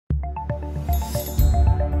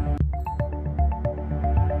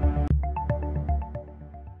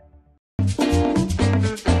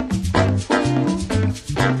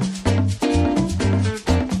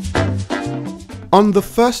On the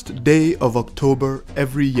first day of October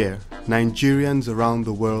every year, Nigerians around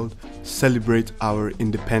the world celebrate our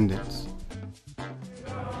independence.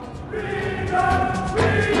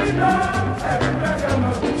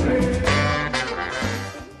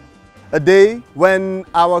 A day when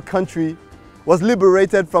our country was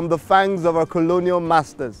liberated from the fangs of our colonial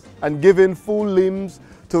masters and given full limbs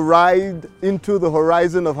to ride into the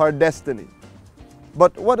horizon of our destiny.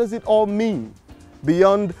 But what does it all mean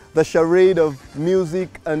beyond the charade of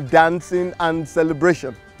music and dancing and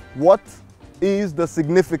celebration? What is the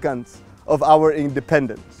significance of our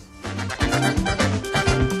independence?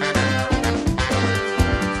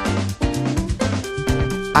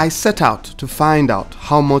 I set out to find out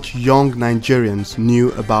how much young Nigerians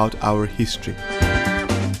knew about our history.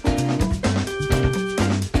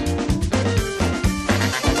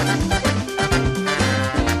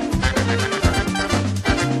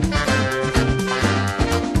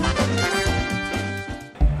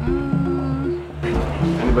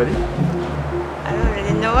 Anybody? I don't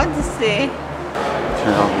really know what to say.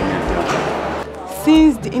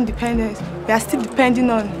 Since the independence, we are still depending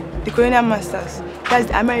on the colonial masters, that's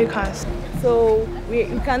the Americans. So we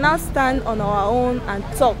can now stand on our own and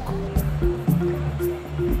talk.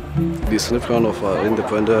 The significance of our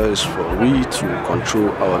independence is for we to control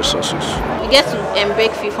our resources. We get to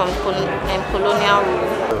break free from colonial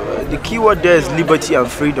rule. The key word there is liberty and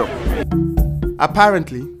freedom.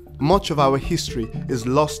 Apparently, much of our history is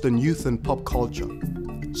lost in youth and pop culture.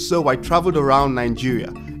 So I traveled around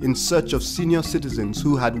Nigeria in search of senior citizens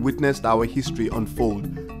who had witnessed our history unfold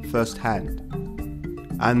firsthand.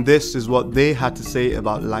 And this is what they had to say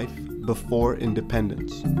about life before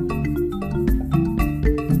independence.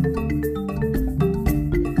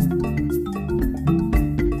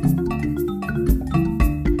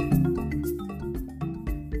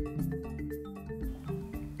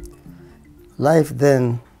 Life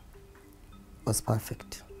then was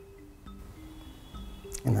perfect,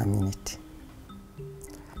 and I mean it,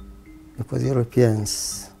 because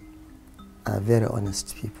Europeans are very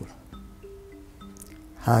honest people,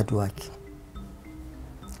 hard-working,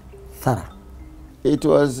 thorough. It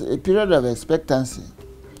was a period of expectancy.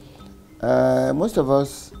 Most of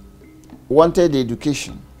us wanted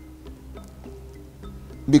education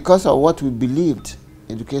because of what we believed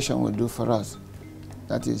education would do for us.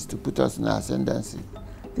 That is, to put us in our ascendancy.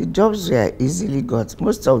 The jobs were easily got.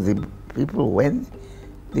 Most of the people, when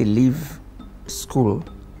they leave school,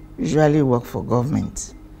 usually work for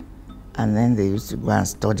government, and then they used to go and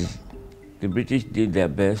study. The British did their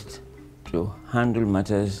best to handle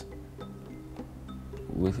matters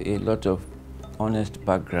with a lot of honest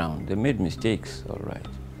background. They made mistakes, all right.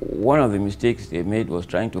 One of the mistakes they made was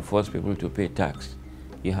trying to force people to pay tax.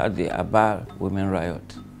 You had the Aba women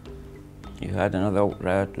riot. You had another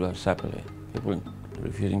riot to Sapele, people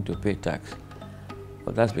refusing to pay tax.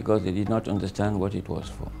 But that's because they did not understand what it was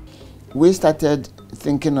for. We started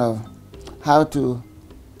thinking of how to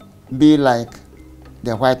be like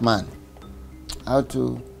the white man, how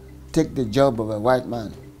to take the job of a white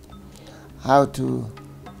man, how to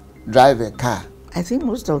drive a car. I think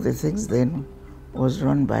most of the things then was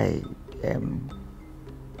run by a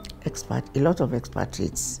lot of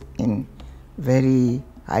expatriates in very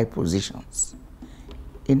high positions.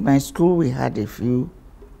 In my school, we had a few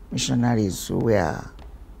missionaries who were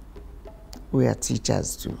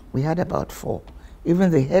teachers too. We had about 4.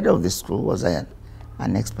 Even the head of the school was an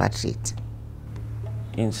expatriate.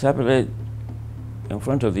 In Sapele, in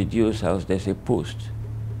front of the Dio's house, there's a post.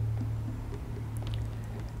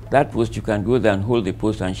 That post, you can go there and hold the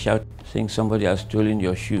post and shout, saying somebody has stolen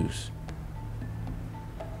your shoes.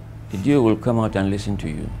 The Dio will come out and listen to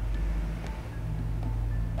you.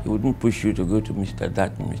 He wouldn't push you to go to Mr.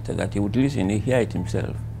 That and Mr. That. He would listen, he'd hear it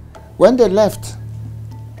himself. When they left,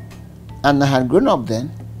 and I had grown up then,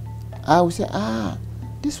 I would say,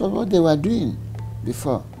 this was what they were doing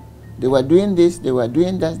before. They were doing this, they were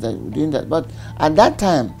doing that, they were doing that. But at that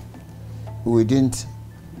time, we didn't,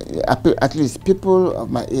 at least people of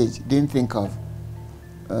my age didn't think of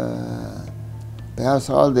perhaps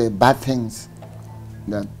all the bad things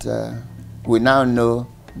that we now know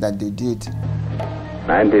that they did.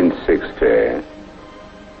 1960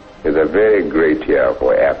 is a very great year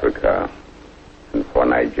for Africa and for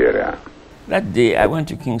Nigeria. That day, I went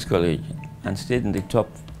to King's College and stayed in the top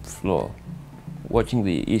floor watching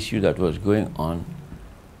the issue that was going on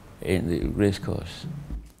in the race course.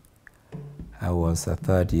 I was a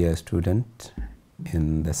third-year student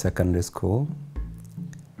in the secondary school.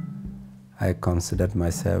 I considered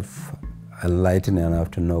myself enlightened enough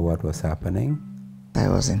to know what was happening. I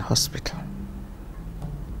was in hospital.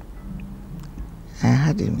 I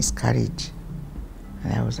had a miscarriage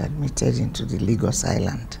and I was admitted into the Lagos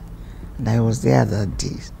Island. And I was there that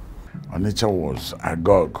day. Onitsha was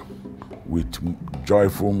agog with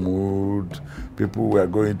joyful mood. People were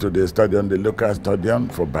going to the stadium, the local stadium,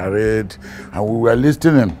 for parade, and we were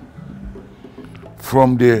listening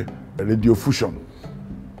from the radio fusion.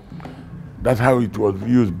 That's how it was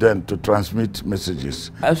used then to transmit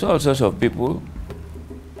messages. I saw all sorts of people.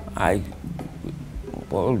 I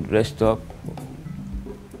all dressed up,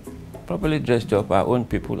 properly dressed up, our own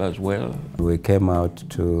people as well. We came out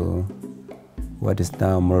to what is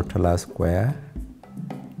now Murtala Square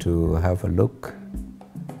to have a look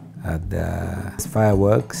at the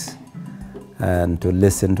fireworks and to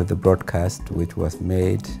listen to the broadcast which was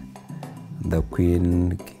made, the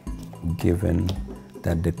Queen giving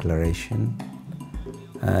that declaration,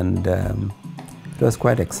 and it was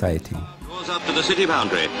quite exciting. Goes up to the city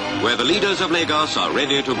boundary, where the leaders of Lagos are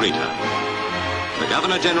ready to greet her. The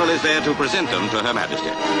Governor-General is there to present them to Her Majesty.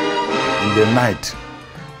 In the night,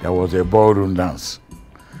 there was a ballroom dance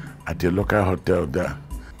at a local hotel there.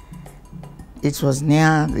 It was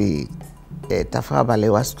near the Tafawa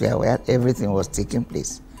Balewa Square where everything was taking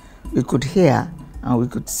place. We could hear and we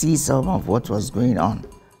could see some of what was going on.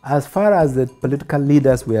 As far as the political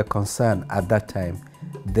leaders were concerned at that time,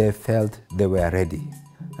 they felt they were ready.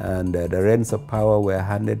 And the reins of power were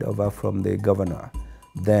handed over from the governor,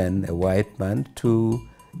 then a white man, to,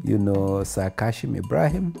 Sir Kashim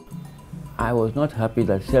Ibrahim. I was not happy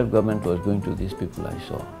that self-government was going to these people I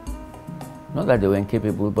saw. Not that they were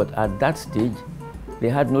incapable, but at that stage, they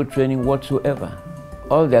had no training whatsoever.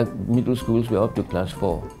 All their middle schools were up to class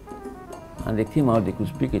 4. And they came out, they could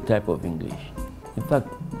speak a type of English. In fact,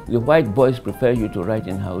 the white boys prefer you to write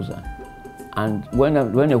in Hausa. And when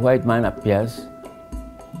a white man appears,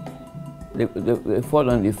 they fall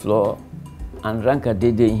on the floor and rank a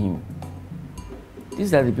dede him.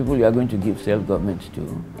 These are the people you are going to give self-government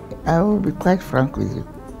to. I will be quite frank with you.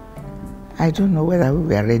 I don't know whether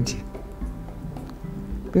we were ready.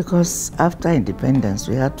 Because after independence,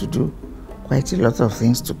 we had to do quite a lot of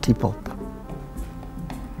things to keep up.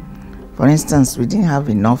 For instance, we didn't have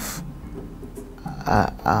enough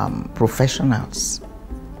professionals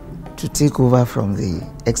to take over from the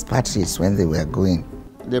expatriates when they were going.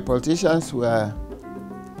 The politicians were,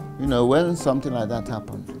 when something like that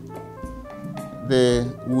happened, they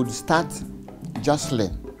would start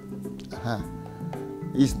jostling.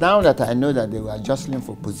 It's now that I know that they were jostling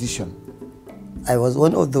for position. I was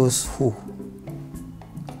one of those who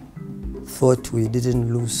thought we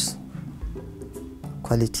didn't lose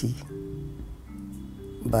quality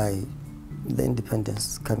by the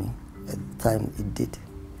independence coming. At the time it did.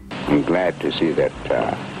 I'm glad to see that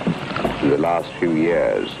in the last few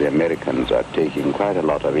years the Americans are taking quite a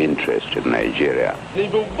lot of interest in Nigeria.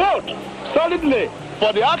 If you vote solidly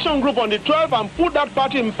for the action group on the 12th and put that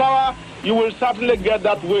party in power, you will certainly get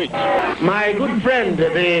that wage. My good friend,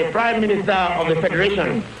 the Prime Minister of the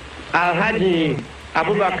Federation, Alhaji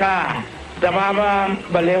Abubakar Tafawa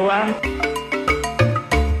Balewa.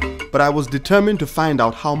 But I was determined to find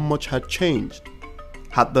out how much had changed.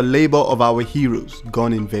 Had the labor of our heroes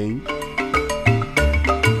gone in vain?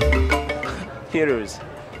 Heroes.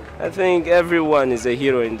 I think everyone is a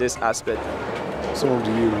hero in this aspect. Some of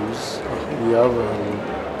the heroes, we have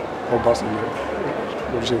Obasanjo.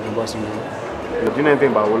 Do you know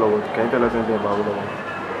anything about Awolowo? Can you tell us anything about Awolowo?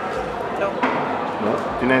 No. No?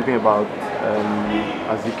 Do you know anything about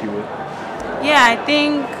Azikiwe? Yeah, I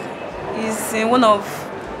think he's one of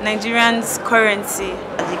Nigerians' currency.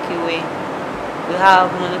 Azikiwe. We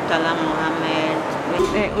have Murtala Mohammed.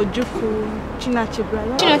 Ojukwu,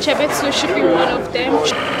 Chinachebe. Chinachebe should be one of them.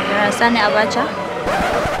 Sani Abacha.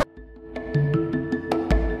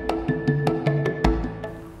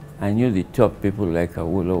 I knew the top people like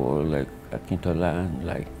Awolowo, like Akintola,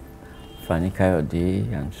 like Fani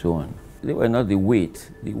Kayode, and so on. They were not the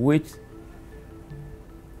weight. The weight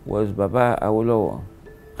was Baba Awolowo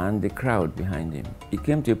and the crowd behind him. It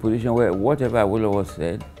came to a position where whatever Awolowo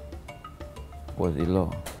said was the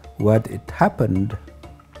law. What it happened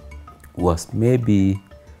was maybe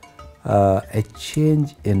a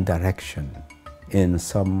change in direction in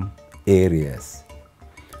some areas.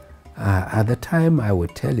 At the time, I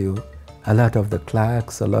would tell you, a lot of the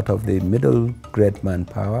clerks, a lot of the middle grade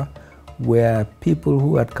manpower were people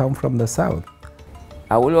who had come from the south.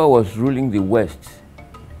 Awolowo was ruling the West,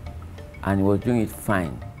 and he was doing it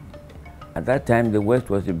fine. At that time, the West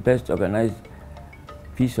was the best organized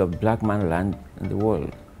piece of black man land in the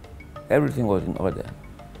world. Everything was in order.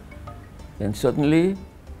 Then suddenly,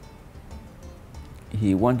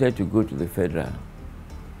 he wanted to go to the federal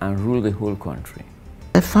and rule the whole country.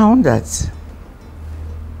 I found that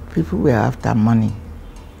people were after money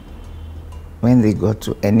when they got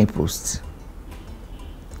to any post,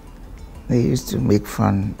 they used to make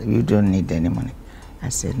fun, you don't need any money. I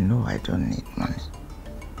said, no, I don't need money.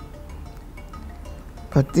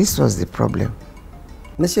 But this was the problem.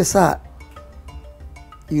 Mr. Sir,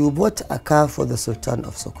 you bought a car for the Sultan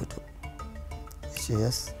of Sokoto. I said,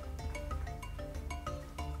 yes.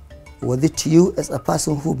 Was it you as a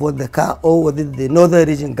person who bought the car, or was it the Northern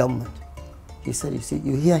Region government? He said, you see,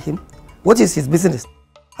 you hear him? What is his business?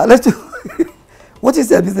 I like to what is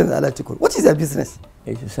their business? I like to call. What is their business?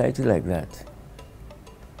 A society like that,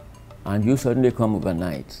 and you suddenly come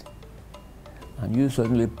overnight, and you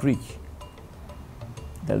suddenly preach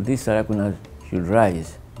that this Sarakuna should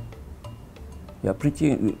rise. You are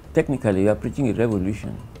preaching, technically, you are preaching a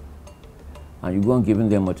revolution. And you go on giving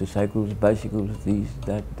them motorcycles, bicycles, this,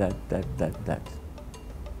 that.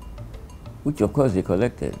 Which of course they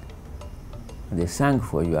collected. And they sang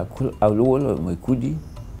for you. Awolowo Mekudi,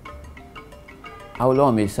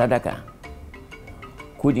 Awolowo me Sadaka,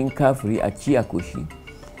 Kudin Kafri Achi Akoshi.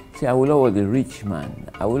 Say Awolowo the rich man,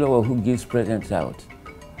 Awolowo who gives presents out.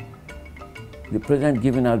 The present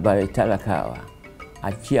given out by Talakawa,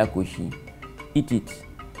 Achi Akoshi, eat it,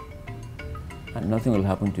 and nothing will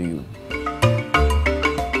happen to you.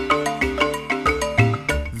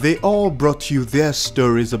 They all brought you their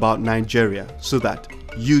stories about Nigeria so that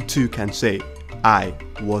you too can say, I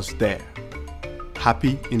was there.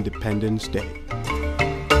 Happy Independence Day.